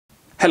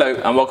Hello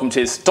and welcome to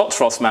this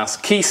Dr. Ross Maths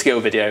key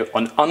skill video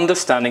on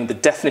understanding the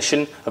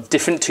definition of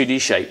different 2D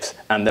shapes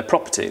and their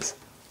properties.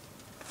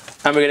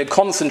 And we're going to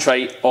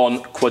concentrate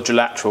on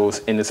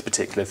quadrilaterals in this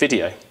particular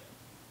video.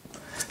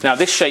 Now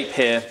this shape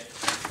here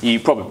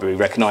you probably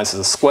recognise as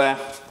a square,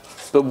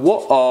 but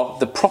what are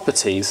the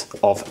properties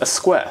of a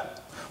square?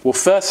 Well,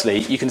 firstly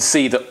you can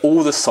see that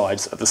all the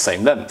sides are the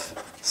same length,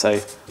 so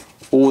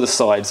all the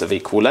sides of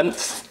equal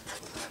length,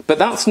 but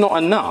that's not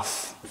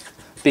enough.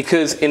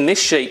 Because in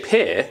this shape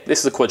here,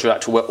 this is a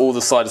quadrilateral where all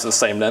the sides are the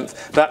same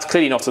length, but that's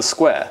clearly not a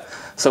square.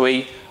 So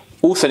we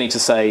also need to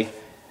say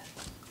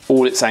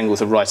all its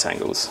angles are right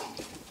angles.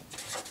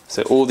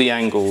 So all the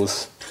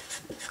angles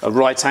are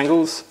right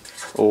angles,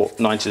 or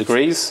 90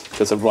 degrees,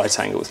 because a right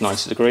angle is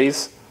 90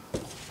 degrees.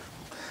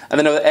 And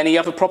then are there any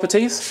other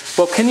properties?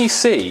 Well, can you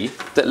see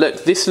that,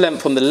 look, this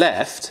length on the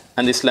left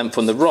and this length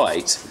on the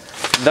right,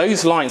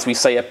 those lines we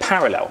say are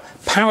parallel.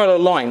 Parallel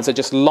lines are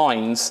just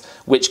lines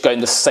which go in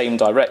the same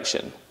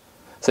direction.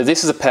 So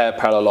this is a pair of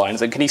parallel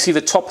lines, and can you see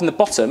the top and the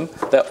bottom?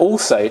 They're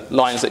also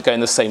lines that go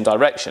in the same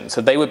direction,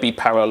 so they would be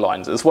parallel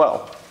lines as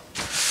well.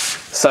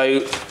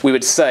 So we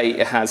would say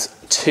it has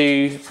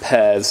two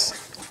pairs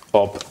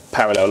of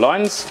parallel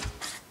lines.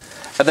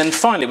 And then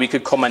finally we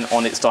could comment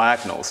on its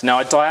diagonals. Now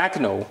a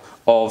diagonal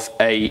of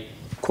a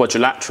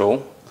quadrilateral,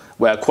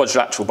 where a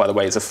quadrilateral, by the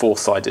way, is a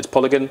four-sided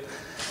polygon,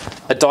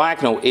 a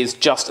diagonal is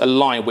just a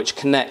line which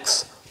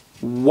connects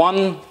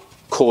one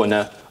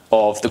corner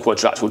of the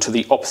quadrilateral to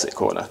the opposite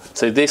corner.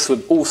 So this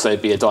would also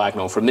be a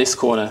diagonal from this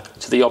corner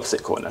to the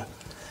opposite corner.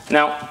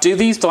 Now, do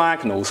these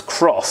diagonals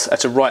cross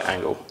at a right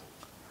angle?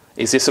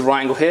 Is this a right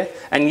angle here?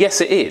 And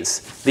yes, it is.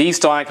 These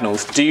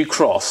diagonals do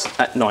cross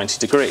at 90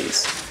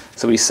 degrees.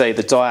 So we say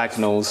the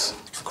diagonals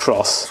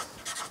cross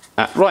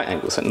at right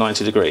angles at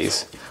 90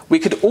 degrees. We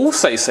could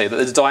also say that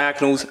the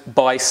diagonals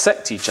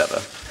bisect each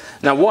other.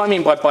 Now what I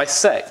mean by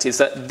bisect is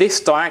that this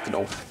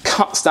diagonal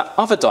cuts that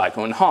other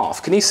diagonal in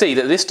half. Can you see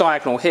that this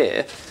diagonal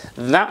here,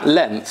 that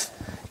length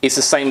is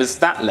the same as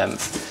that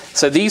length?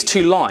 So these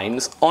two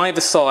lines,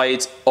 either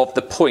side of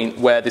the point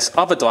where this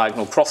other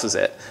diagonal crosses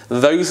it,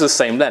 those are the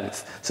same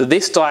length. So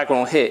this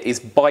diagonal here is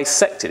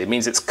bisected. It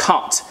means it's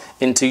cut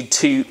into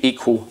two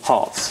equal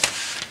halves.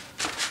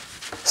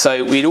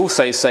 So we'd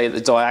also say that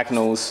the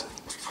diagonals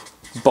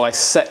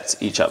bisect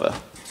each other.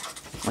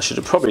 I should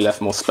have probably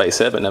left more space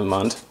here, but never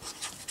mind.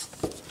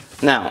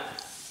 Now,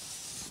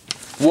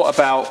 what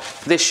about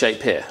this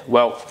shape here?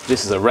 Well,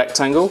 this is a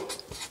rectangle,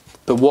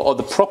 but what are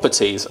the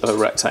properties of a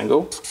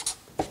rectangle?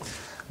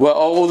 Well, are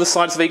all the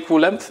sides of equal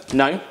length?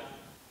 No.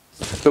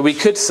 But we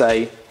could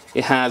say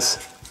it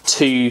has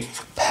two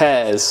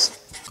pairs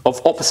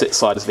of opposite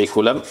sides of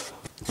equal length.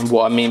 And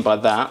what I mean by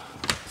that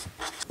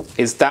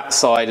is that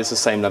side is the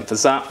same length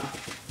as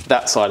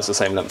that side is the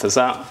same length as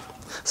that.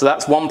 So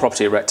that's one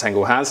property a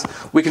rectangle has.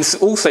 We can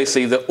also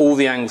see that all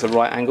the angles are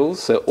right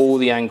angles, so all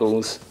the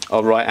angles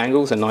are right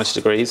angles and 90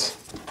 degrees.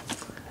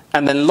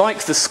 And then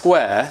like the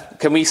square,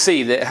 can we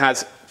see that it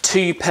has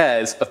two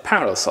pairs of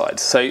parallel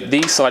sides? So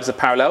these sides are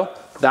parallel,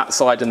 that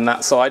side and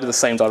that side are the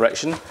same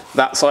direction,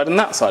 that side and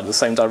that side are the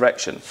same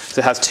direction.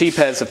 So it has two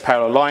pairs of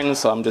parallel lines,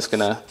 so I'm just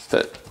going to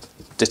put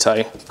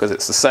ditto because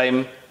it's the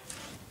same.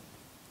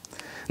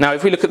 Now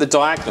if we look at the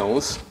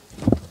diagonals,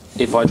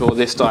 if I draw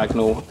this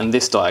diagonal and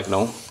this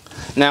diagonal,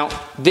 now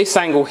this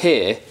angle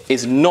here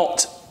is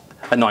not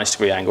a 90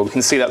 degree angle. We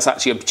can see that's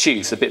actually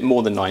obtuse, a bit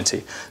more than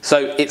 90.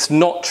 So it's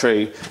not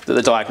true that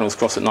the diagonals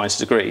cross at 90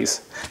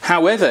 degrees.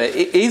 However,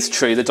 it is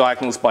true the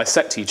diagonals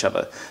bisect each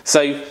other.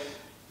 So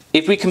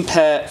if we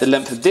compare the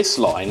length of this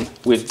line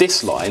with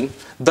this line,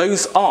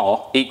 those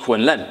are equal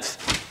in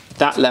length.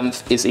 That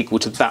length is equal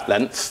to that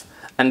length.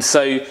 And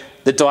so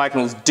the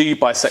diagonals do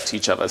bisect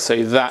each other.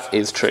 So that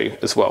is true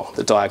as well.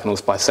 The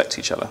diagonals bisect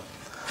each other.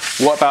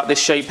 What about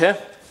this shape here?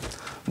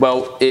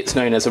 Well, it's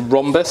known as a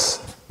rhombus.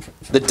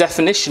 The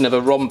definition of a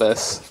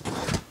rhombus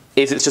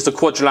is it's just a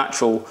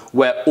quadrilateral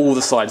where all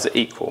the sides are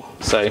equal.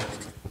 So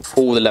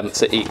all the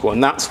lengths are equal,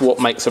 and that's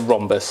what makes a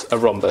rhombus a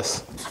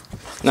rhombus.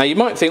 Now you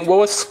might think,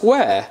 well, a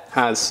square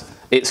has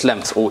its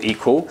lengths all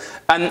equal,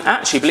 and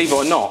actually, believe it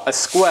or not, a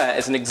square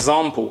is an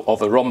example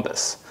of a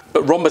rhombus.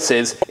 But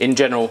rhombuses, in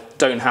general,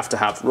 don't have to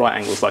have right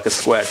angles like a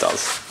square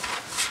does.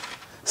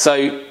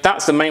 So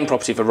that's the main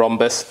property of a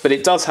rhombus, but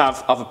it does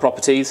have other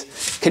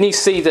properties. Can you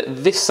see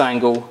that this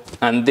angle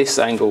and this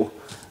angle,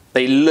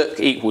 they look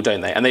equal,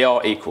 don't they? And they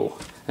are equal.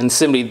 And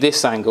similarly,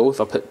 this angle,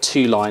 if I put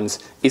two lines,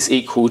 is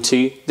equal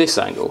to this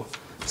angle.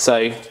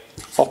 So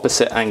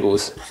opposite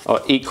angles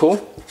are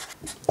equal.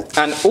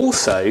 And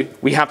also,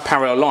 we have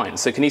parallel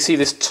lines. So can you see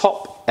this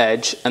top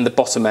edge and the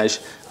bottom edge?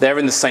 They're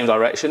in the same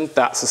direction.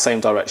 That's the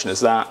same direction as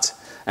that.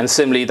 And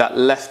similarly, that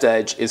left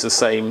edge is the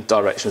same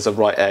direction as the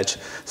right edge.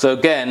 So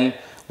again,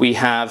 we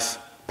have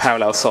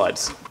parallel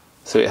sides.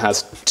 So it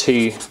has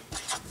two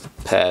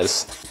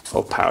pairs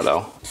of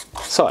parallel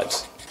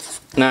sides.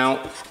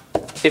 Now,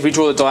 if we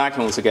draw the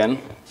diagonals again,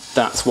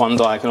 that's one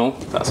diagonal,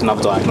 that's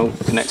another diagonal,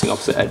 connecting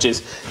opposite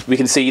edges. We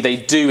can see they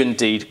do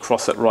indeed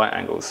cross at right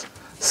angles.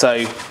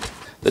 So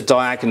the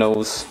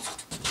diagonals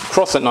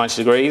cross at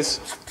 90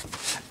 degrees.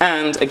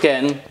 And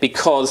again,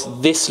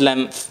 because this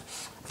length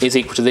is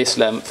equal to this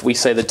length, we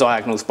say the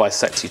diagonals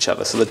bisect each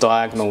other. So the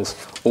diagonals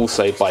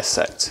also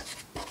bisect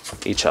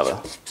each other.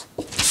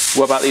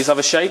 What about these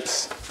other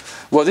shapes?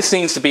 Well, this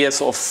seems to be a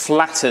sort of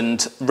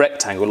flattened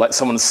rectangle, like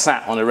someone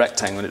sat on a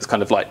rectangle and it's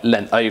kind of like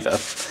leant over.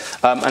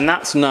 And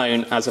that's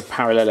known as a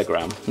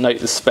parallelogram. Note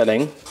the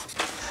spelling.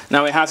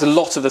 Now it has a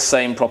lot of the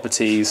same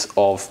properties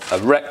of a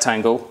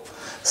rectangle.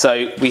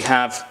 So we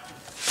have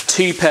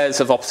two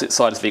pairs of opposite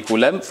sides of equal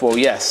length. Well,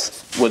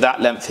 yes, well,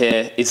 that length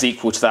here is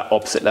equal to that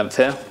opposite length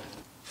here.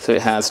 So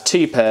it has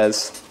two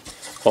pairs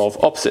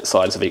of opposite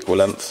sides of equal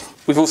length.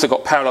 We've also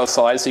got parallel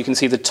sides, so you can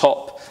see the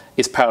top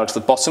is parallel to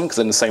the bottom because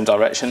they're in the same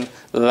direction.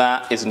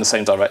 That is in the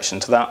same direction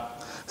to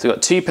that. So we've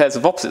got two pairs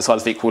of opposite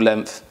sides of equal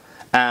length,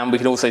 and we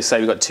can also say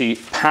we've got two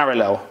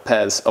parallel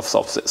pairs of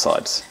opposite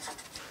sides.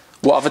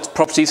 What other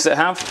properties does it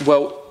have?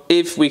 Well,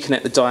 if we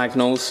connect the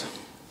diagonals,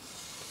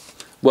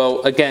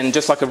 well, again,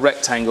 just like a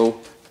rectangle,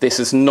 this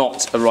is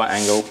not a right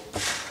angle,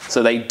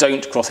 so they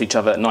don't cross each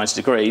other at 90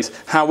 degrees.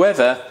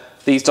 However,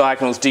 these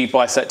diagonals do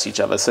bisect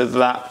each other, so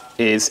that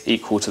is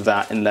equal to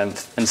that in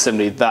length, and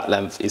similarly that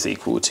length is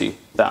equal to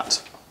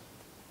that.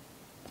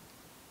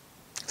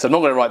 So I'm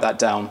not going to write that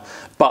down,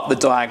 but the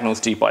diagonals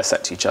do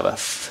bisect each other.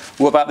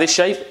 What about this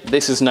shape?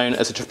 This is known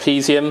as a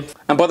trapezium.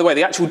 And by the way,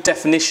 the actual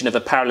definition of a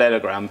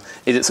parallelogram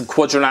is it's a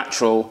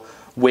quadrilateral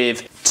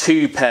with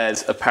two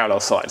pairs of parallel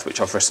sides,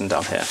 which I've written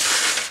down here.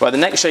 Right, the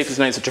next shape is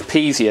known as a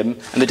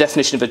trapezium, and the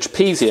definition of a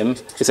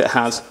trapezium is it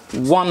has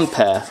one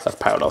pair of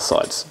parallel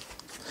sides.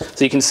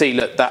 So you can see,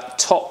 look, that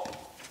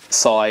top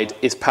side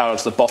is parallel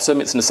to the bottom,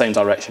 it's in the same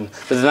direction,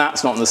 but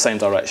that's not in the same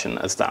direction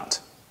as that.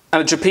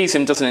 And a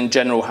trapezium doesn't in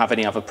general have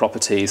any other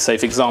properties. So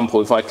for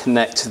example, if I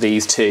connect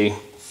these two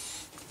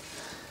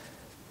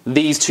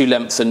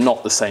lengths are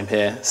not the same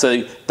here.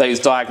 So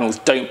those diagonals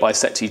don't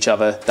bisect each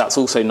other. That's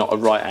also not a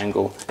right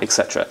angle,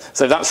 etc.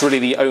 So that's really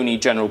the only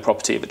general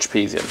property of a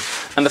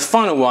trapezium. And the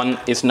final one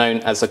is known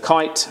as a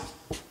kite.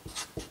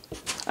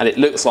 And it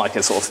looks like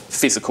a sort of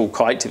physical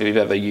kite if you've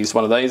ever used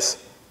one of those.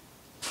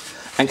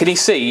 And can you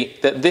see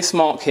that this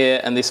mark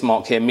here and this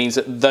mark here means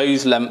that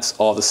those lengths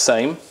are the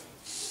same?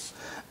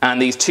 And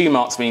these two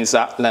marks means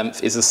that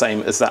length is the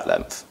same as that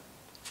length.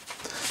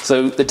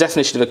 So the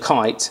definition of a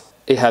kite,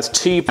 it has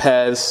two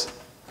pairs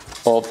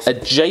of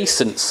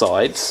adjacent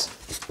sides.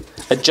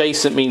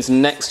 Adjacent means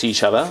next to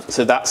each other.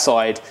 So that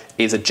side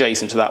is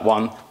adjacent to that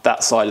one.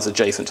 That side is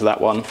adjacent to that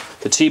one.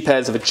 The two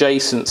pairs of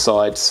adjacent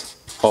sides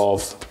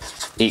of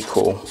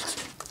equal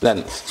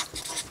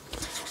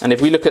length. And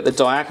if we look at the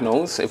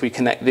diagonals, if we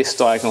connect this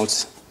diagonal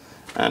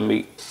and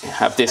we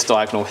have this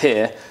diagonal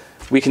here,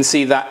 we can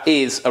see that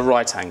is a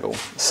right angle.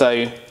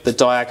 So the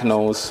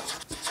diagonals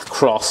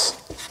cross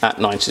at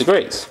 90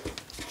 degrees.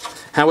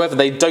 However,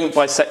 they don't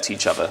bisect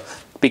each other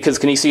because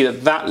can you see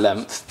that that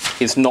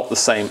length is not the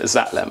same as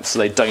that length, so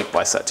they don't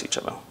bisect each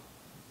other.